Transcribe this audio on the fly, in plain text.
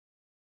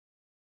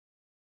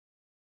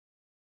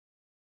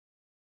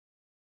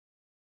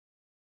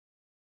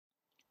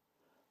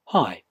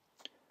Hi,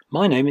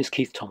 my name is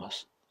Keith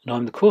Thomas, and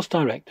I'm the course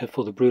director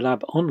for the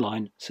BrewLab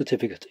Online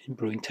Certificate in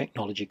Brewing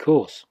Technology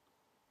course.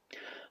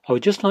 I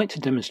would just like to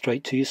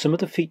demonstrate to you some of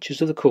the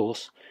features of the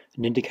course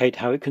and indicate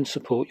how it can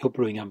support your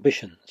brewing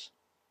ambitions.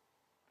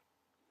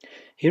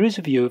 Here is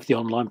a view of the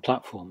online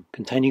platform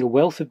containing a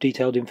wealth of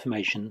detailed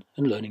information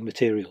and learning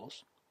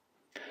materials.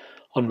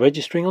 On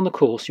registering on the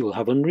course, you will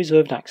have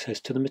unreserved access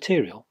to the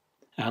material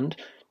and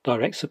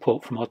direct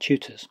support from our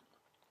tutors.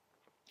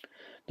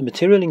 The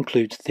material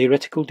includes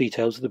theoretical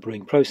details of the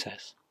brewing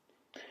process,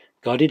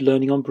 guided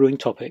learning on brewing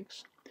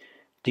topics,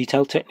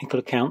 detailed technical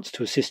accounts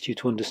to assist you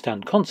to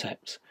understand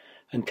concepts,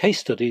 and case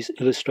studies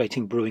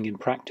illustrating brewing in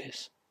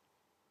practice.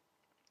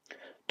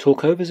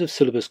 Talkovers of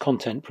syllabus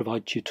content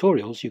provide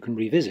tutorials you can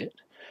revisit,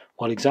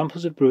 while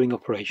examples of brewing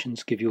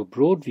operations give you a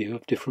broad view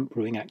of different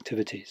brewing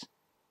activities.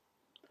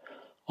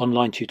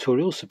 Online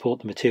tutorials support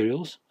the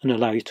materials and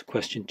allow you to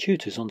question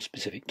tutors on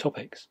specific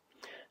topics,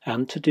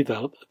 and to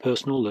develop a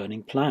personal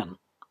learning plan.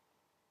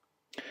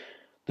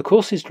 The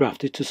course is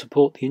drafted to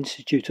support the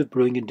Institute of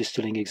Brewing and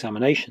Distilling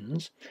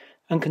examinations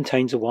and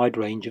contains a wide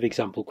range of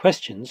example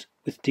questions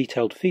with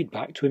detailed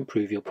feedback to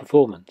improve your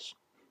performance.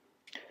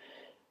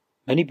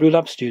 Many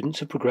BrewLab students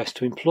have progressed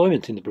to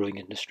employment in the brewing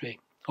industry,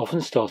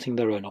 often starting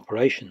their own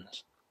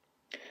operations.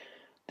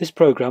 This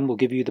programme will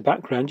give you the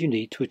background you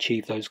need to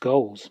achieve those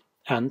goals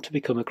and to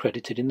become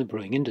accredited in the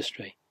brewing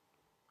industry.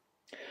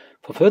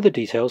 For further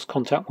details,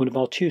 contact one of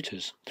our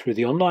tutors through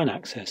the online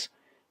access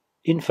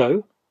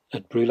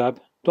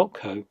info@brewlab.co.uk.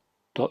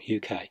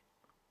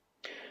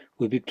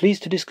 We'll be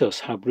pleased to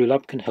discuss how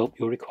BrewLab can help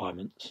your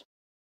requirements.